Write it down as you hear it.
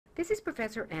This is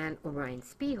Professor Ann Orion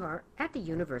Spehar at the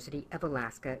University of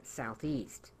Alaska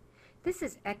Southeast. This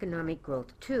is Economic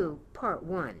Growth 2, Part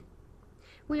 1.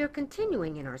 We are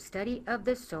continuing in our study of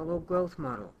the Solow growth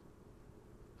model.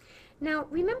 Now,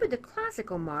 remember the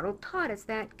classical model taught us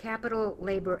that capital,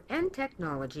 labor, and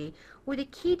technology were the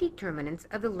key determinants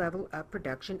of the level of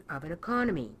production of an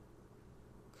economy.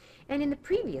 And in the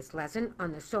previous lesson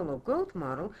on the Solow growth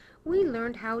model, we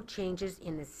learned how changes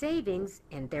in the savings,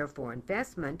 and therefore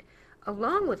investment,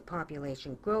 along with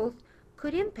population growth,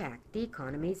 could impact the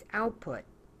economy's output.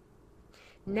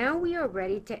 Now we are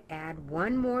ready to add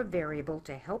one more variable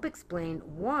to help explain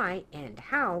why and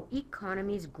how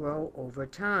economies grow over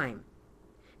time.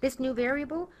 This new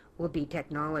variable will be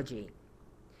technology.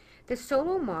 The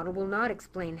Solow model will not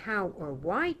explain how or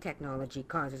why technology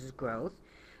causes growth.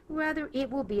 Rather, it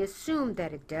will be assumed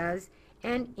that it does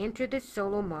and enter the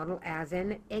Solow model as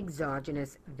an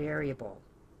exogenous variable.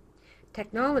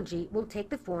 Technology will take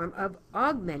the form of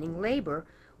augmenting labor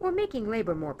or making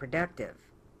labor more productive.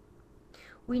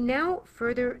 We now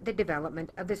further the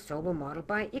development of the Solow model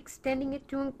by extending it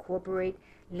to incorporate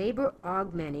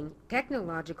labor-augmenting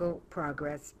technological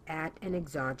progress at an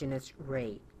exogenous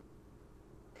rate.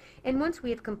 And once we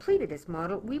have completed this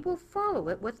model, we will follow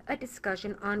it with a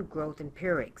discussion on growth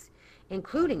empirics,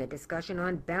 including a discussion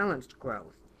on balanced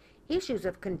growth, issues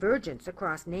of convergence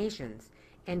across nations,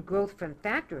 and growth from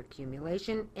factor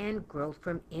accumulation and growth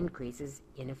from increases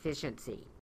in efficiency.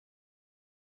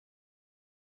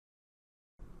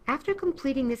 After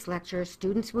completing this lecture,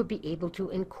 students will be able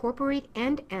to incorporate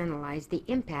and analyze the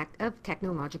impact of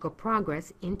technological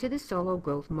progress into the Solow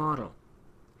growth model.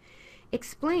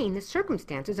 Explain the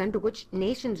circumstances under which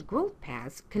nations' growth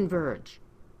paths converge,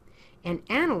 and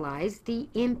analyze the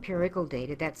empirical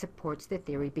data that supports the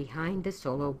theory behind the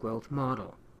Solow growth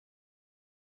model.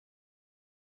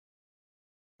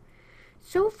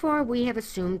 So far, we have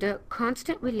assumed a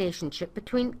constant relationship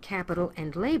between capital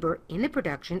and labor in the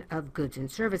production of goods and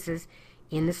services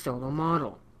in the Solow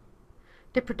model.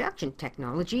 The production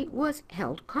technology was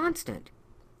held constant.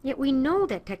 Yet we know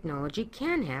that technology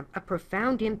can have a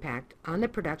profound impact on the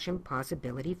production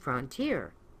possibility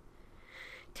frontier.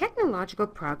 Technological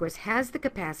progress has the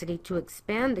capacity to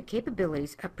expand the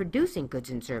capabilities of producing goods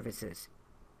and services.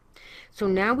 So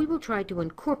now we will try to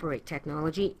incorporate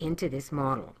technology into this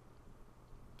model.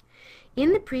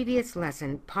 In the previous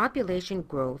lesson, population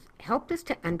growth helped us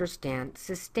to understand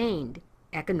sustained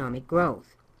economic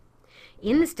growth.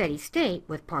 In the steady state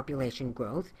with population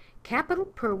growth, capital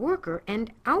per worker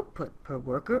and output per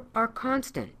worker are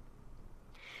constant.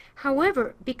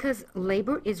 However, because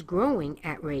labor is growing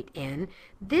at rate n,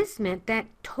 this meant that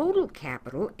total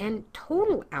capital and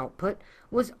total output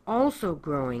was also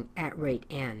growing at rate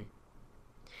n.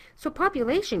 So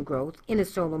population growth in the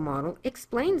Solow model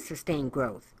explains sustained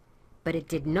growth, but it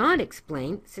did not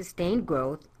explain sustained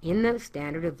growth in the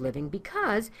standard of living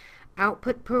because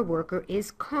output per worker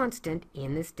is constant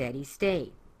in the steady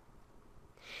state.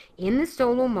 In the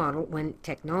Solow model, when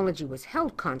technology was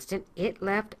held constant, it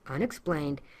left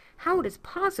unexplained how it is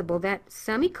possible that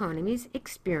some economies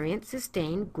experience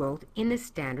sustained growth in the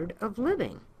standard of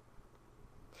living.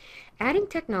 Adding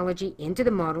technology into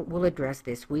the model will address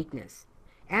this weakness,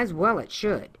 as well it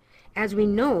should, as we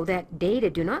know that data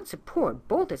do not support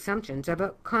both assumptions of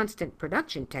a constant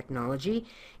production technology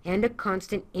and a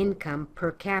constant income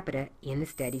per capita in the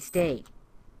steady state.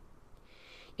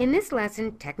 In this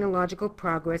lesson, technological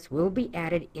progress will be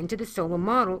added into the Solow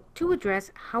model to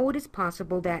address how it is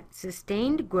possible that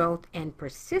sustained growth and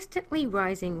persistently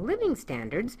rising living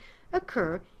standards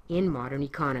occur in modern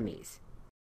economies.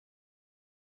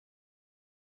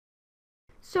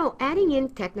 So adding in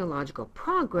technological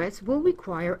progress will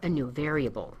require a new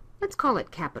variable. Let's call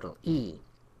it capital E.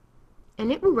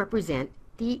 And it will represent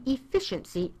the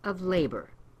efficiency of labor,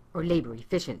 or labor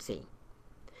efficiency.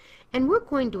 And we're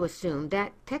going to assume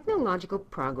that technological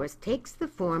progress takes the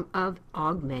form of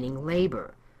augmenting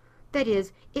labor. That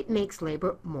is, it makes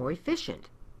labor more efficient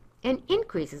and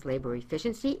increases labor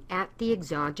efficiency at the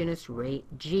exogenous rate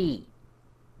G.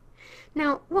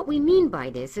 Now, what we mean by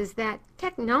this is that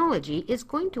technology is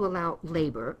going to allow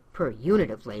labor, per unit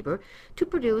of labor, to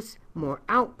produce more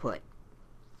output.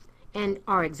 And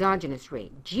our exogenous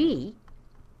rate, G,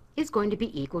 is going to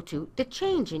be equal to the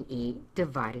change in E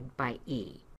divided by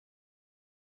E.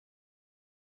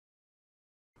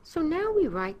 So now we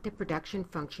write the production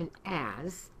function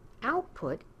as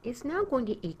output is now going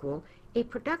to equal a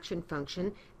production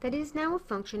function that is now a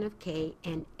function of K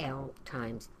and L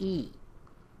times E.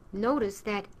 Notice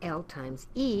that L times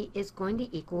E is going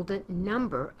to equal the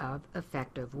number of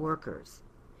effective workers.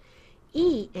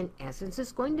 E, in essence,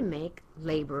 is going to make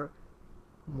labor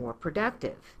more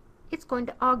productive. It's going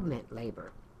to augment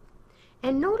labor.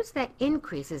 And notice that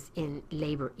increases in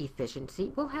labor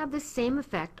efficiency will have the same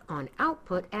effect on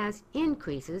output as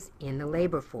increases in the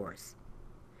labor force.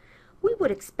 We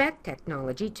would expect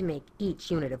technology to make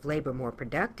each unit of labor more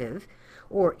productive,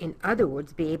 or in other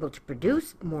words, be able to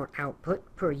produce more output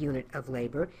per unit of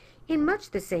labor in much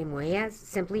the same way as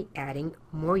simply adding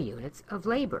more units of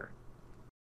labor.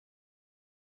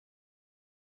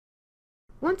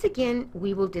 Once again,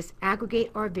 we will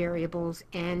disaggregate our variables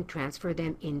and transfer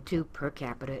them into per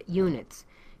capita units.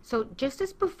 So just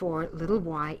as before, little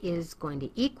y is going to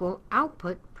equal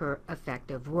output per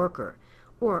effective worker,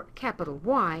 or capital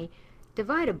Y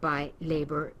divided by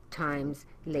labor times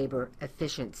labor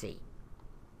efficiency.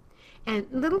 And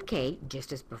little k,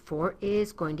 just as before,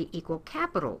 is going to equal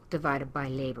capital divided by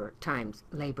labor times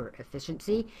labor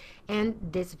efficiency, and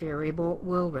this variable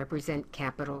will represent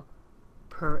capital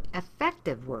per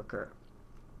effective worker.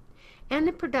 And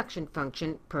the production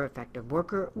function per effective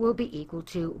worker will be equal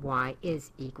to y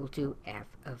is equal to f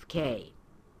of k.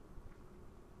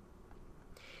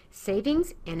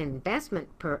 Savings and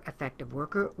investment per effective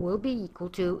worker will be equal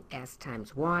to s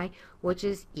times y, which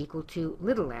is equal to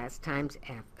little s times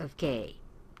f of k,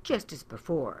 just as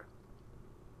before.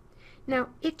 Now,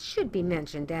 it should be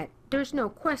mentioned that there's no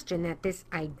question that this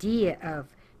idea of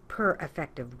per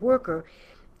effective worker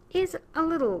is a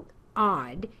little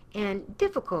odd and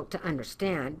difficult to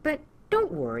understand, but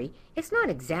don't worry, it's not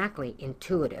exactly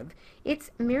intuitive.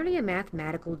 It's merely a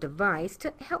mathematical device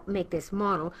to help make this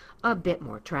model a bit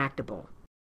more tractable.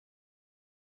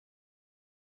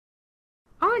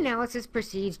 Our analysis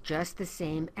proceeds just the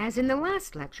same as in the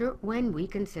last lecture when we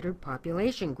considered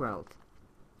population growth.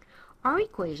 Our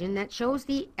equation that shows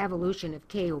the evolution of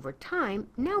k over time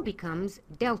now becomes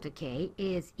delta k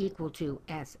is equal to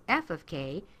sf of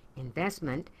k,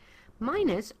 investment,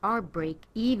 minus our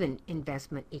break-even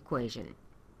investment equation,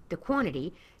 the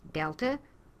quantity delta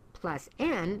plus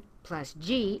n plus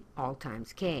g all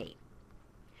times k.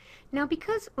 Now,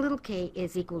 because little k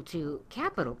is equal to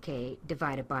capital K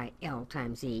divided by L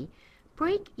times E,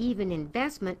 break-even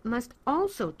investment must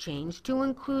also change to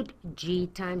include g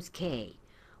times k,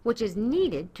 which is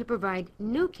needed to provide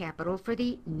new capital for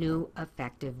the new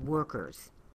effective workers.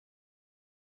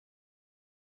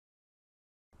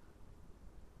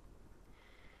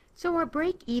 So our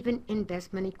break-even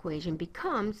investment equation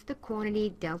becomes the quantity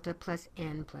delta plus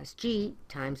n plus g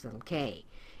times little k,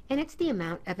 and it's the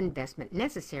amount of investment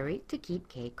necessary to keep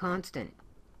k constant.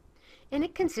 And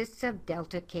it consists of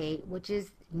delta k, which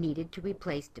is needed to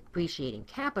replace depreciating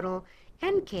capital,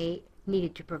 and k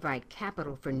needed to provide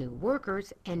capital for new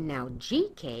workers, and now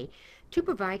gk to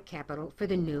provide capital for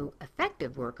the new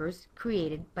effective workers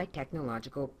created by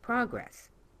technological progress.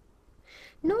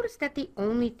 Notice that the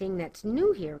only thing that's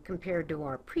new here compared to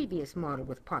our previous model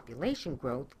with population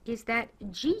growth is that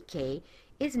GK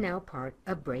is now part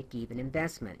of break-even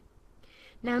investment.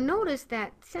 Now notice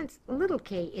that since little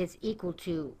k is equal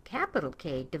to capital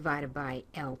K divided by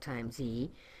L times E,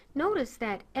 notice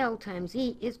that L times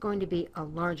E is going to be a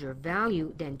larger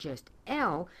value than just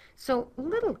L, so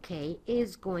little k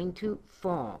is going to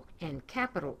fall, and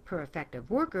capital per effective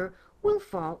worker will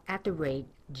fall at the rate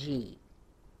G.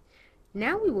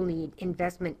 Now we will need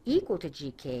investment equal to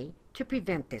GK to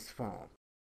prevent this fall.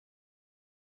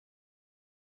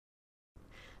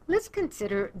 Let's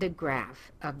consider the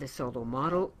graph of the Solow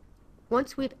model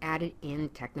once we've added in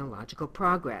technological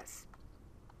progress.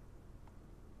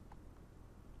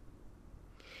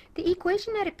 The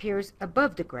equation that appears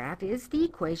above the graph is the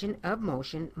equation of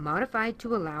motion modified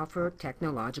to allow for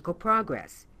technological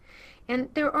progress. And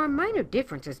there are minor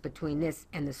differences between this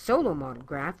and the Solow model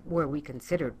graph where we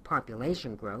considered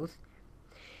population growth.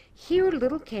 Here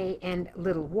little k and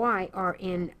little y are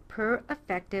in per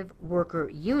effective worker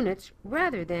units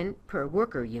rather than per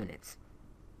worker units.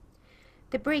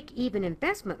 The break-even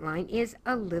investment line is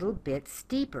a little bit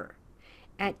steeper.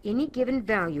 At any given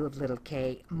value of little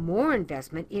k, more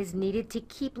investment is needed to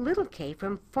keep little k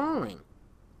from falling.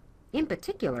 In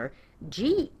particular,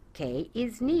 gk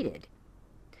is needed.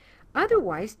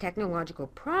 Otherwise, technological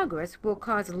progress will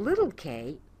cause little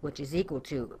k, which is equal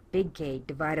to big K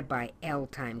divided by L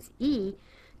times E,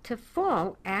 to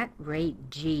fall at rate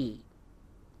G.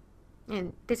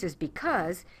 And this is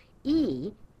because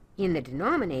E in the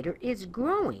denominator is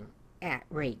growing at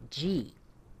rate G.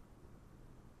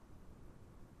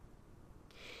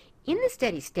 In the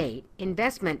steady state,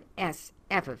 investment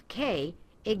SF of K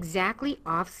exactly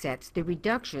offsets the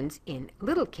reductions in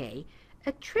little k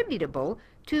attributable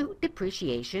to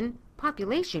depreciation,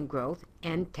 population growth,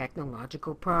 and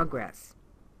technological progress.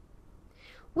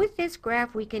 With this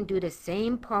graph, we can do the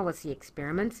same policy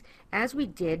experiments as we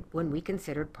did when we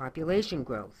considered population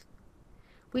growth.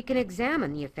 We can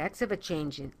examine the effects of a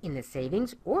change in the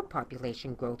savings or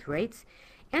population growth rates,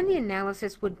 and the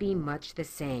analysis would be much the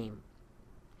same.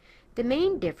 The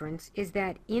main difference is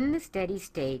that in the steady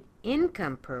state,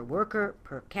 income per worker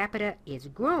per capita is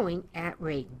growing at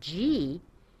rate G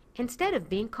instead of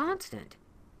being constant.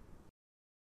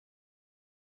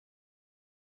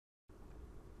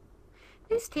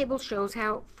 This table shows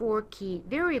how 4 key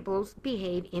variables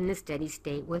behave in the steady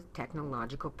state with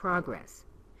technological progress.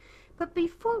 But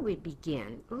before we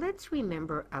begin, let's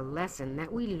remember a lesson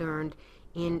that we learned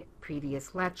in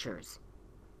previous lectures.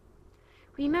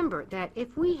 Remember that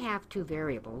if we have two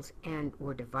variables and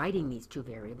we're dividing these two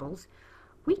variables,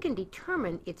 we can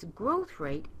determine its growth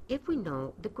rate if we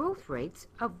know the growth rates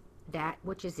of that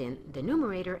which is in the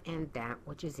numerator and that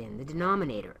which is in the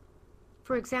denominator.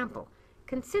 For example,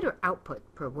 consider output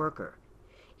per worker.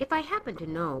 If I happen to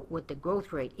know what the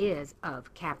growth rate is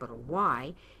of capital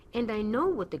Y, and I know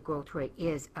what the growth rate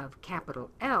is of capital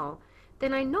L,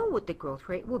 then I know what the growth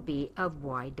rate will be of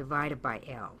Y divided by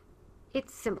L.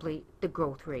 It's simply the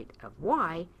growth rate of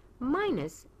Y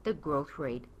minus the growth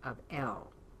rate of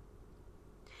L.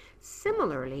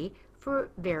 Similarly, for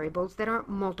variables that are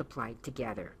multiplied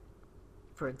together.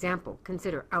 For example,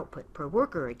 consider output per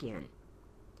worker again.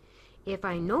 If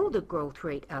I know the growth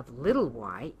rate of little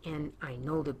y and I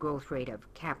know the growth rate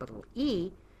of capital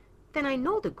E, then I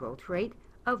know the growth rate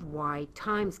of y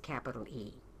times capital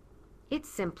E. It's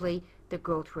simply the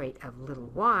growth rate of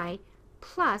little y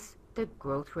plus the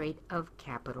growth rate of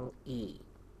capital E.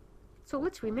 So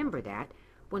let's remember that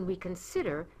when we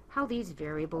consider how these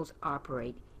variables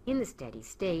operate in the steady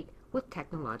state with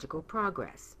technological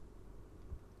progress.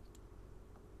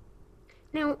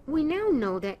 Now, we now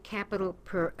know that capital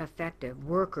per effective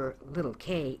worker, little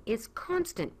k, is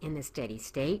constant in the steady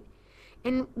state,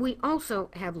 and we also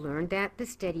have learned that the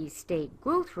steady state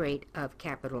growth rate of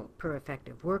capital per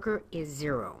effective worker is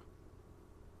 0.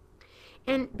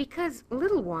 And because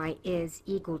little y is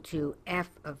equal to f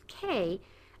of k,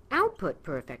 output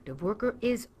per effective worker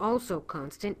is also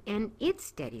constant, and its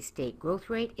steady state growth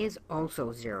rate is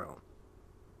also 0.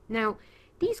 Now,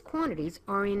 these quantities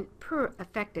are in per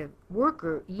effective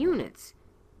worker units,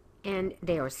 and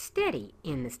they are steady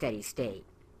in the steady state.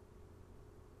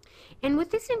 And with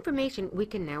this information, we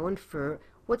can now infer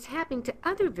what's happening to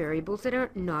other variables that are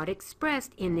not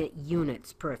expressed in the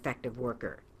units per effective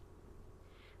worker.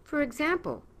 For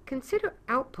example, consider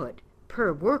output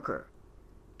per worker,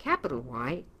 capital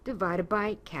Y divided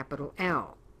by capital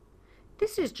L.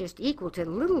 This is just equal to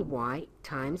little y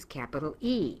times capital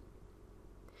E.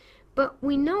 But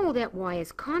we know that y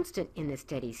is constant in the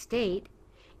steady state,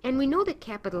 and we know that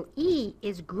capital E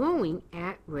is growing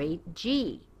at rate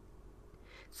G.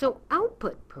 So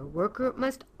output per worker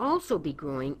must also be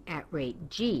growing at rate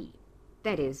G,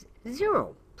 that is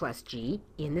 0 plus G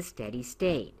in the steady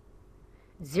state.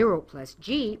 0 plus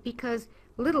G because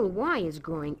little y is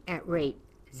growing at rate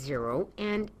 0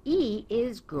 and E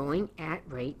is growing at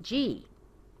rate G.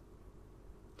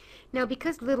 Now,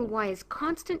 because little y is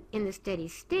constant in the steady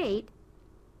state,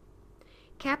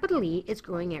 capital E is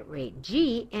growing at rate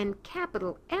G and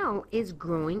capital L is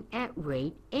growing at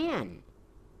rate N.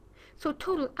 So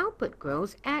total output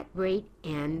grows at rate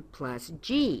N plus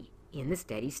G in the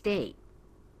steady state.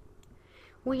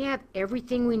 We have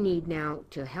everything we need now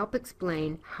to help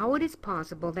explain how it is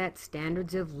possible that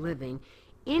standards of living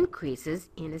increases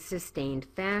in a sustained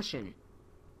fashion.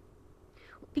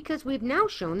 Because we've now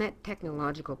shown that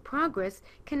technological progress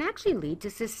can actually lead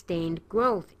to sustained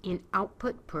growth in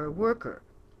output per worker,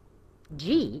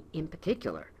 G in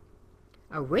particular,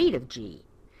 a rate of G.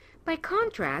 By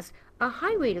contrast, a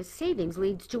high rate of savings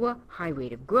leads to a high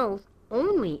rate of growth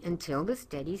only until the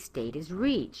steady state is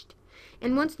reached.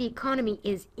 And once the economy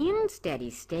is in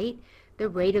steady state, the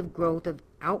rate of growth of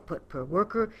output per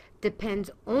worker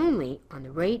depends only on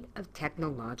the rate of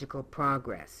technological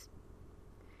progress.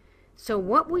 So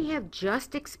what we have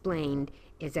just explained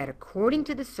is that according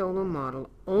to the Solow model,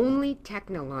 only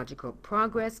technological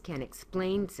progress can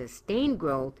explain sustained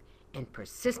growth and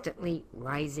persistently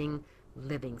rising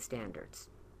living standards.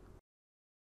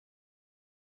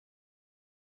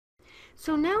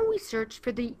 So now we search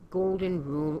for the golden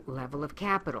rule level of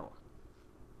capital.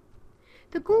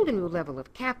 The golden rule level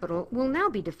of capital will now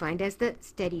be defined as the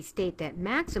steady state that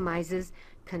maximizes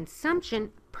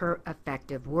consumption per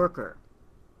effective worker.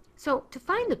 So to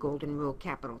find the golden rule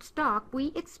capital stock,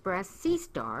 we express C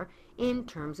star in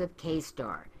terms of K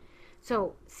star.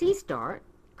 So C star,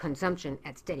 consumption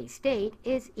at steady state,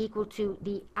 is equal to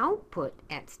the output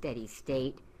at steady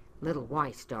state, little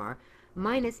y star,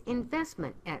 minus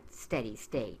investment at steady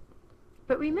state.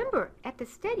 But remember, at the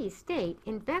steady state,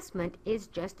 investment is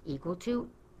just equal to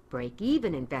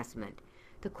break-even investment,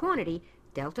 the quantity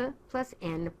delta plus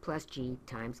N plus G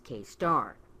times K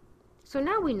star. So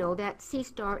now we know that C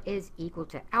star is equal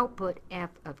to output F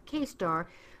of K star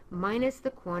minus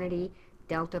the quantity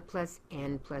delta plus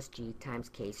N plus G times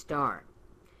K star.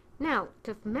 Now,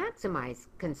 to maximize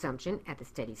consumption at the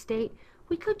steady state,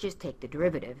 we could just take the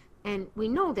derivative, and we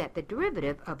know that the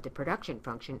derivative of the production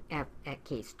function F at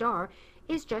K star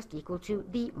is just equal to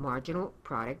the marginal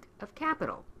product of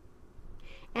capital.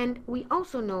 And we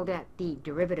also know that the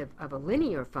derivative of a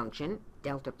linear function,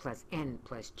 delta plus N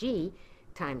plus G,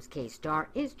 times K star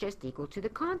is just equal to the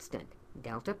constant,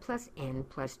 delta plus N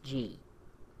plus G.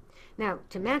 Now,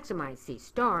 to maximize C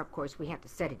star, of course, we have to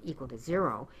set it equal to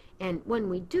 0, and when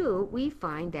we do, we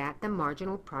find that the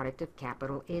marginal product of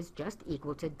capital is just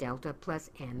equal to delta plus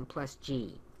N plus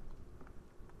G.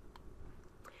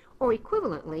 Or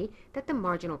equivalently, that the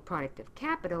marginal product of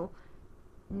capital,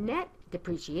 net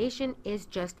depreciation, is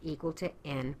just equal to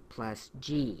N plus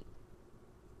G.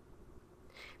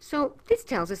 So this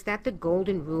tells us that the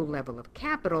golden rule level of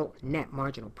capital, net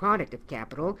marginal product of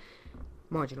capital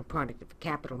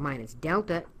minus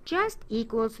delta, just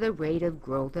equals the rate of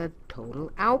growth of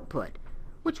total output,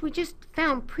 which we just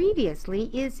found previously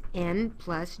is N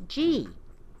plus G.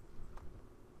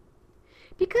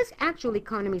 Because actual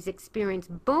economies experience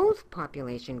both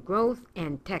population growth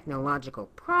and technological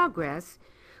progress,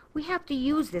 we have to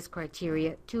use this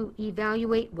criteria to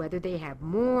evaluate whether they have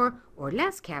more or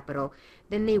less capital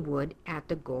than they would at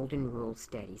the golden rule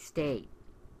steady state.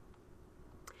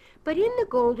 But in the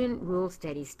golden rule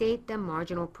steady state, the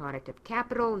marginal product of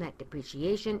capital, net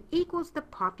depreciation, equals the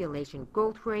population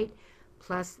growth rate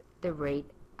plus the rate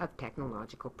of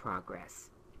technological progress.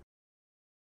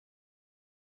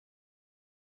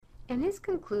 And this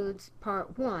concludes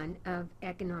Part 1 of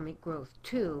Economic Growth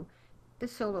 2, the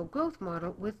Solow growth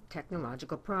model with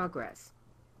technological progress.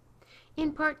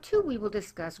 In Part 2, we will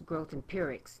discuss growth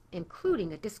empirics,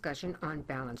 including a discussion on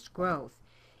balanced growth,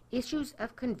 issues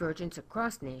of convergence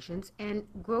across nations, and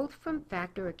growth from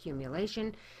factor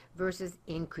accumulation versus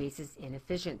increases in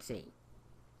efficiency.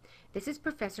 This is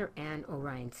Professor Ann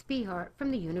Orion Spehar from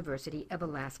the University of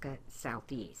Alaska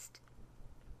Southeast.